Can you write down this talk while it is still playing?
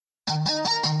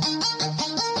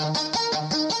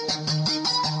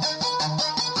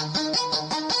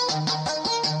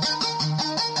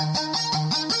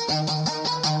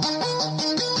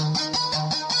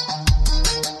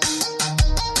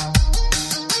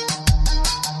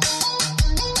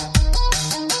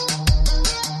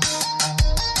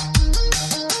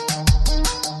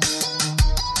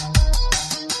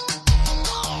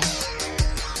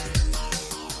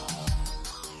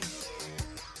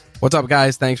What's up,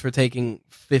 guys? Thanks for taking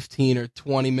 15 or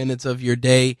 20 minutes of your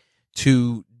day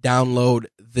to download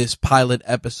this pilot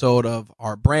episode of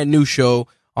our brand new show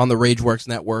on the Rageworks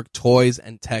Network, Toys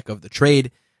and Tech of the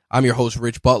Trade. I'm your host,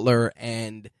 Rich Butler,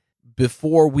 and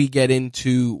before we get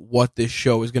into what this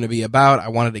show is going to be about, I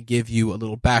wanted to give you a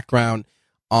little background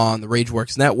on the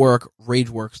Rageworks Network,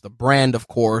 Rageworks, the brand, of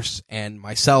course, and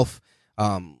myself,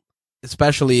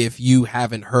 especially if you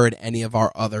haven't heard any of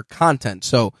our other content.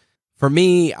 So, for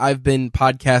me, I've been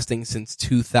podcasting since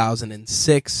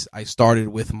 2006. I started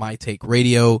with My Take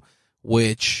Radio,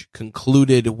 which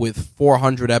concluded with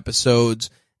 400 episodes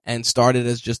and started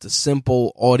as just a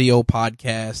simple audio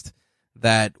podcast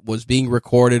that was being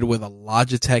recorded with a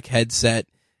Logitech headset.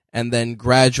 And then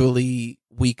gradually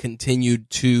we continued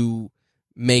to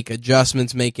make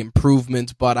adjustments, make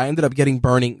improvements, but I ended up getting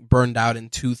burned out in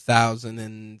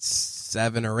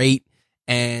 2007 or 8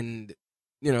 and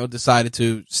decided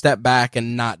to step back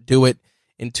and not do it.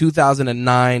 In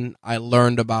 2009, I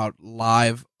learned about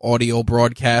live audio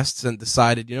broadcasts and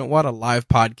decided, a live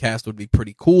podcast would be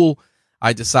pretty cool.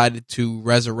 I decided to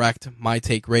resurrect My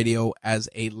Take Radio as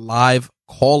a live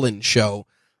call-in show.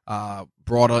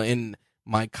 Brought in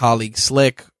my colleague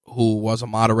Slick, who was a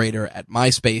moderator at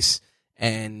MySpace,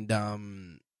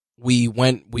 and we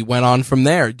went on from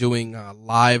there, doing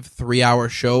live 3-hour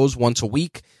shows once a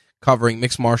week, covering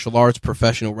mixed martial arts,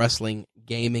 professional wrestling,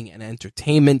 gaming, and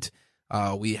entertainment.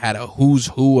 We had a who's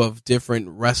who of different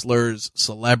wrestlers,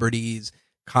 celebrities,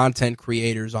 content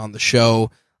creators on the show.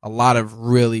 A lot of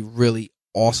really, really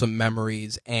awesome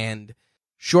memories. And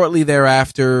shortly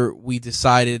thereafter, we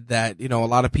decided that, a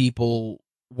lot of people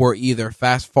were either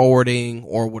fast forwarding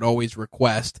or would always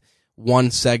request one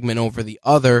segment over the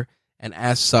other. And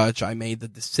as such, I made the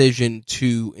decision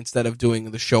to, instead of doing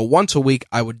the show once a week,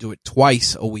 I would do it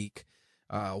twice a week.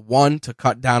 1, to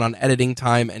cut down on editing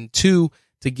time, and 2,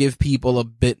 to give people a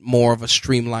bit more of a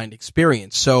streamlined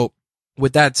experience. So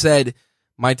with that said,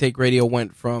 My Take Radio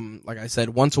went from, like I said,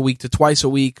 once a week to twice a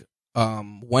week.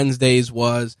 Wednesdays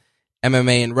was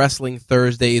MMA and wrestling.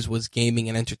 Thursdays was gaming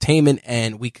and entertainment.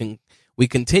 And we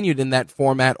continued in that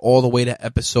format all the way to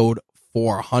episode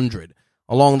 400.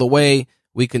 Along the way,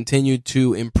 we continued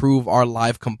to improve our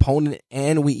live component,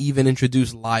 and we even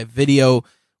introduced live video,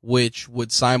 which would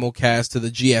simulcast to the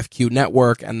GFQ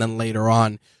network and then later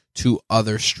on to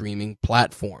other streaming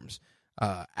platforms.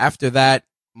 After that,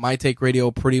 My Take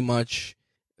Radio pretty much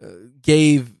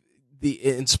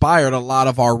inspired a lot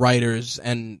of our writers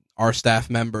and our staff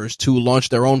members to launch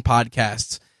their own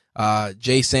podcasts.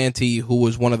 Jay Santee, who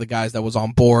was one of the guys that was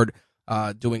on board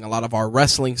doing a lot of our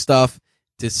wrestling stuff,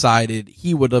 decided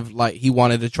he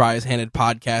wanted to try his hand at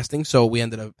podcasting, so we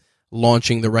ended up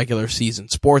launching the regular season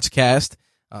Sportscast.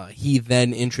 He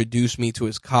then introduced me to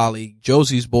his colleague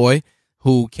Josie's Boy,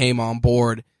 who came on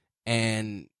board,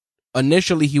 and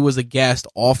initially he was a guest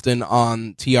often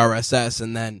on TRSS,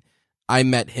 and then I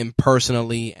met him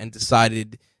personally and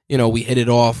decided, we hit it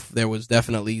off. There was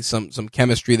definitely some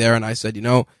chemistry there, and I said,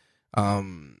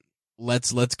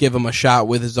 let's give him a shot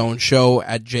with his own show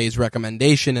at Jay's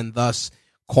recommendation, and thus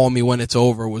Call Me When It's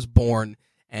Over was born.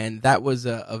 And that was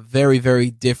a very,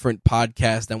 very different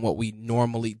podcast than what we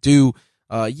normally do.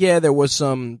 There was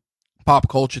some pop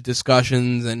culture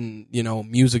discussions and,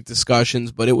 music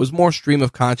discussions, but it was more stream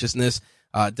of consciousness,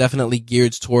 definitely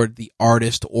geared toward the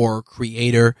artist or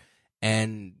creator.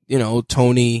 And,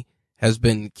 Tony has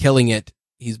been killing it.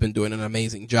 He's been doing an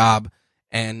amazing job.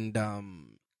 And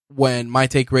when My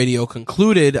Take Radio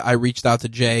concluded, I reached out to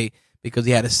Jay because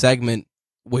he had a segment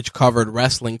which covered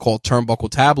wrestling called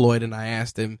Turnbuckle Tabloid, and I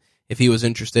asked him if he was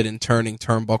interested in turning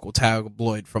Turnbuckle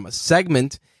Tabloid from a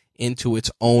segment into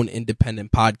its own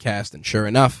independent podcast. And sure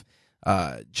enough,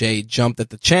 Jay jumped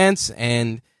at the chance,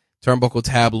 and Turnbuckle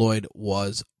Tabloid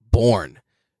was born.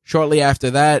 Shortly after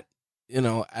that,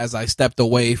 as I stepped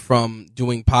away from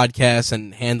doing podcasts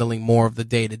and handling more of the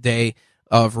day-to-day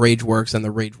of Rageworks and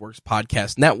the Rageworks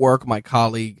Podcast Network, my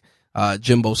colleague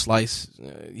Jimbo Slice,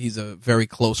 he's a very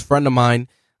close friend of mine,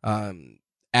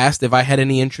 asked if I had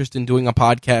any interest in doing a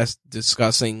podcast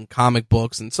discussing comic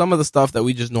books and some of the stuff that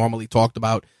we just normally talked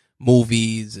about,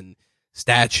 movies and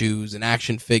statues and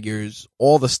action figures,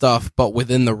 all the stuff, but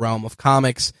within the realm of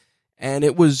comics. And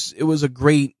it was a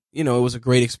great, it was a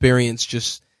great experience,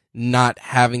 just not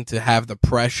having to have the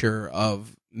pressure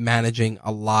of managing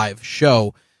a live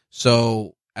show.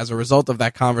 So as a result of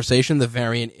that conversation, the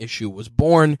Variant issue was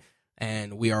born,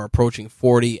 and we are approaching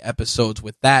 40 episodes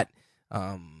with that.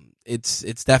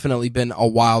 It's definitely been a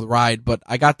wild ride, but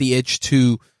I got the itch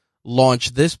to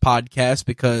launch this podcast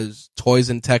because Toys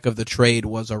and Tech of the Trade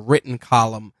was a written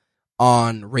column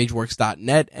on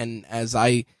RageWorks.net, and as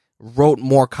I wrote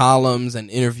more columns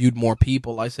and interviewed more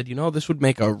people, I said, this would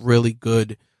make a really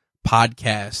good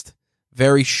podcast.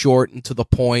 Very short and to the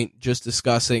point, just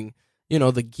discussing,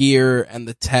 the gear and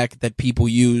the tech that people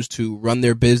use to run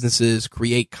their businesses,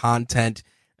 create content,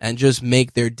 and just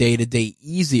make their day-to-day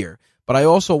easier. But I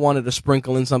also wanted to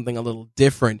sprinkle in something a little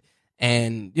different.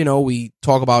 And, we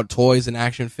talk about toys and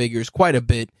action figures quite a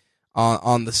bit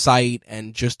on the site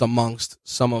and just amongst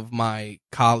some of my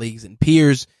colleagues and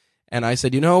peers. And I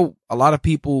said, a lot of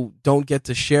people don't get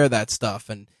to share that stuff.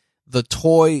 And the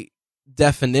toy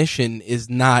definition is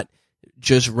not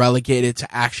just relegated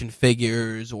to action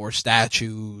figures or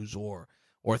statues or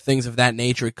things of that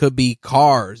nature. It could be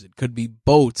cars, it could be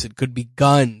boats, it could be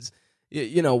guns.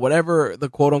 Whatever the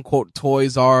quote-unquote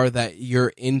toys are that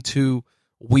you're into,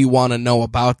 we want to know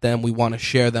about them. We want to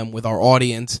share them with our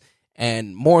audience.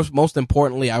 And most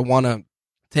importantly, I want to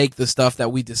take the stuff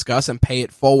that we discuss and pay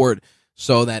it forward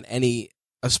so that any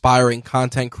aspiring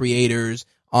content creators,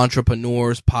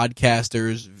 entrepreneurs,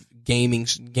 podcasters,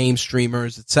 game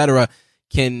streamers, etc.,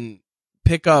 can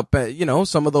pick up,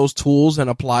 some of those tools and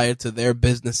apply it to their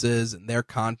businesses and their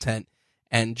content.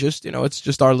 And just, it's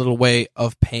just our little way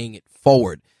of paying it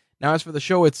forward. Now, as for the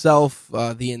show itself,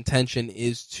 the intention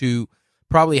is to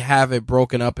probably have it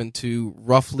broken up into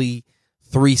roughly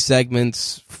 3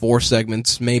 segments, 4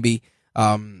 segments, maybe.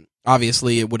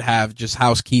 Obviously, it would have just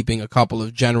housekeeping, a couple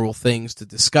of general things to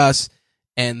discuss,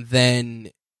 and then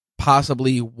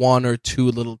possibly 1 or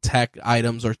 2 little tech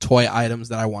items or toy items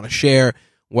that I want to share,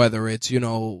 whether it's,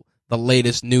 the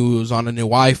latest news on a new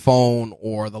iPhone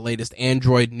or the latest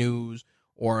Android news,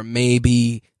 or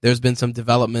maybe there's been some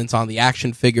developments on the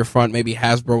action figure front. Maybe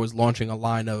Hasbro is launching a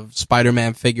line of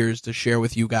Spider-Man figures to share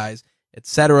with you guys,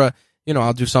 etc.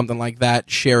 I'll do something like that,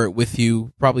 share it with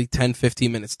you, probably 10,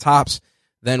 15 minutes tops.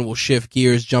 Then we'll shift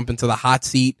gears, jump into the hot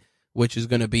seat, which is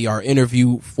going to be our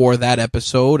interview for that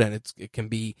episode. And it can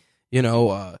be,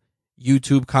 a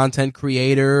YouTube content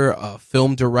creator, a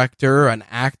film director, an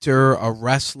actor, a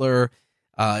wrestler.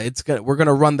 We're going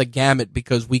to run the gamut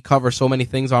because we cover so many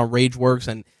things on RageWorks,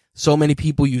 and so many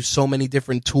people use so many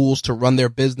different tools to run their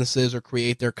businesses or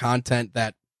create their content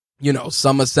that,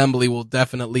 some assembly will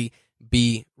definitely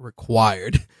be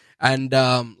required. And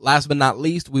last but not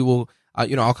least, we will,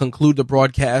 I'll conclude the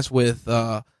broadcast with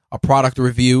a product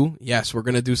review. Yes, we're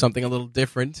going to do something a little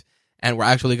different, and we're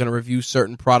actually going to review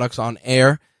certain products on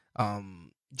air.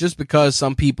 Just because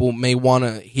some people may want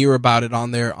to hear about it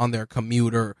on their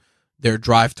commute or their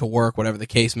drive to work, whatever the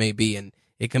case may be. And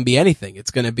it can be anything. It's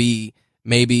going to be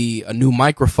maybe a new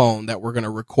microphone that we're going to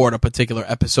record a particular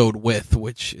episode with,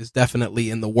 which is definitely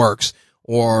in the works.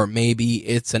 Or maybe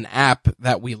it's an app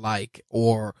that we like,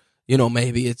 or,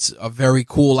 maybe it's a very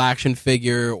cool action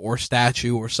figure or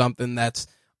statue or something that's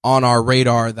on our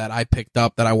radar that I picked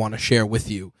up that I want to share with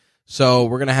you. So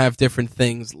we're going to have different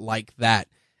things like that.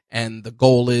 And the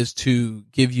goal is to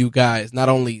give you guys not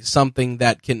only something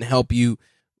that can help you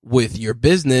with your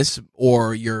business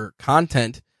or your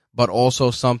content, but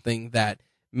also something that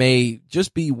may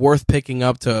just be worth picking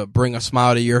up to bring a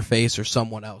smile to your face or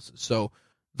someone else's. So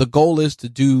the goal is to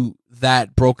do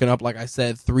that broken up, like I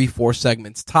said, 3-4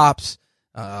 segments tops.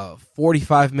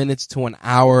 45 minutes to an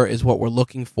hour is what we're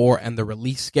looking for, and the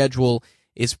release schedule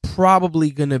is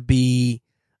probably going to be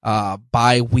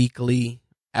bi-weekly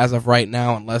as of right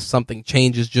now, unless something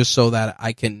changes, just so that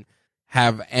I can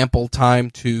have ample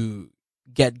time to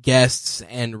get guests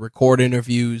and record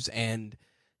interviews and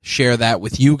share that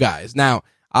with you guys. Now,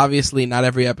 obviously, not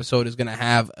every episode is going to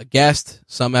have a guest.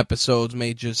 Some episodes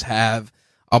may just have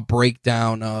a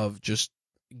breakdown of just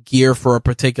gear for a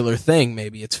particular thing.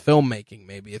 Maybe it's filmmaking,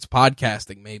 maybe it's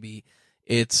podcasting, maybe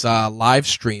it's live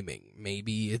streaming,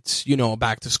 maybe it's, a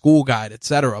back to school guide,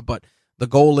 etc. But the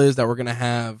goal is that we're going to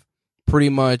have pretty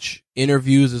much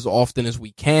interviews as often as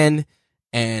we can,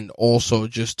 and also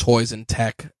just toys and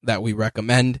tech that we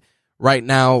recommend. Right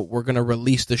now, we're going to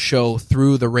release the show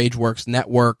through the RageWorks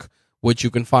network, which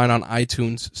you can find on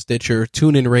iTunes, Stitcher,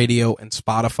 TuneIn Radio, and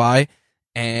Spotify.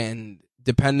 And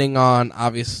depending on,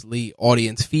 obviously,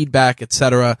 audience feedback,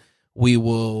 etc., we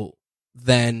will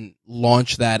then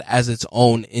launch that as its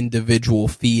own individual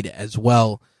feed as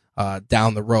well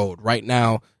down the road. Right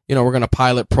now, we're going to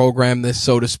pilot program this,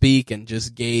 so to speak, and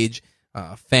just gauge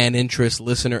fan interest,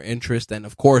 listener interest. And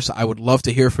of course, I would love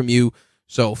to hear from you.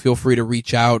 So feel free to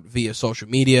reach out via social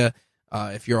media.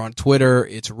 If you're on Twitter,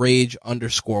 it's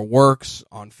Rage_Works.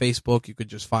 On Facebook, you could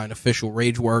just find official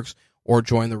Rageworks or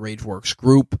join the Rageworks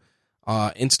group.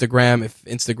 Instagram, if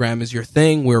Instagram is your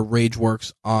thing, we're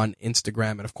Rageworks on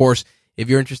Instagram. And of course, if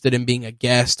you're interested in being a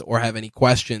guest or have any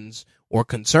questions or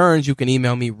concerns, you can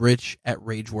email me,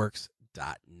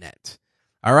 rich@rageworks.net.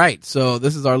 All right, so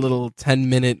this is our little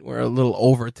 10-minute, we're a little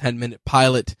over 10-minute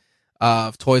pilot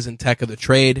of Toys and Tech of the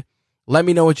Trade. Let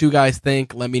me know what you guys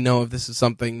think. Let me know if this is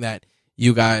something that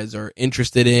you guys are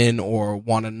interested in or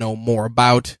want to know more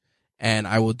about, and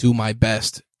I will do my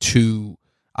best to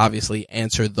obviously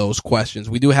answer those questions.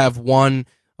 We do have one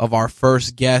of our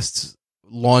first guests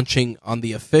launching on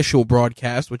the official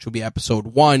broadcast, which will be episode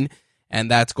 1,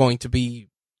 and that's going to be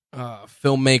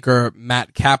filmmaker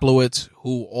Matt Kaplowitz,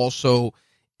 who also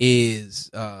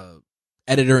is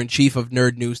editor-in-chief of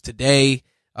Nerd News Today.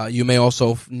 You may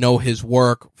also know his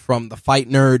work from The Fight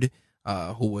Nerd,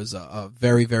 who was a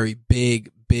very, very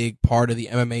big part of the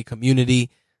MMA community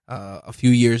a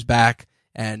few years back.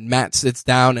 And Matt sits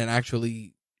down and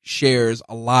actually shares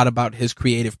a lot about his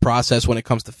creative process when it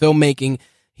comes to filmmaking.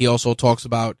 He also talks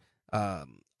about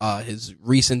his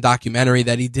recent documentary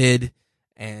that he did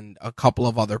and a couple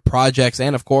of other projects.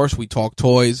 And, of course, we talk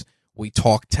toys, we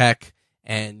talk tech,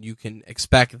 and you can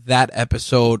expect that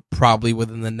episode probably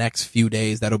within the next few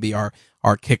days. That'll be our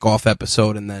kickoff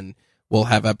episode, and then we'll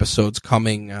have episodes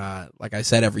coming, like I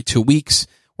said, every 2 weeks.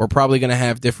 We're probably going to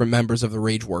have different members of the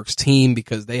Rageworks team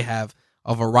because they have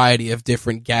a variety of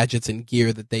different gadgets and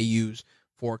gear that they use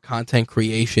for content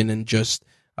creation and just,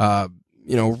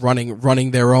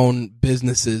 running their own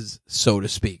businesses, so to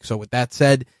speak. So with that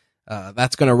said,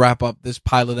 that's going to wrap up this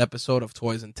pilot episode of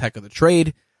Toys and Tech of the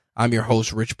Trade. I'm your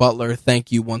host, Rich Butler.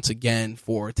 Thank you once again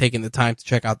for taking the time to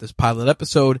check out this pilot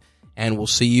episode, and we'll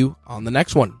see you on the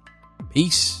next one.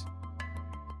 Peace.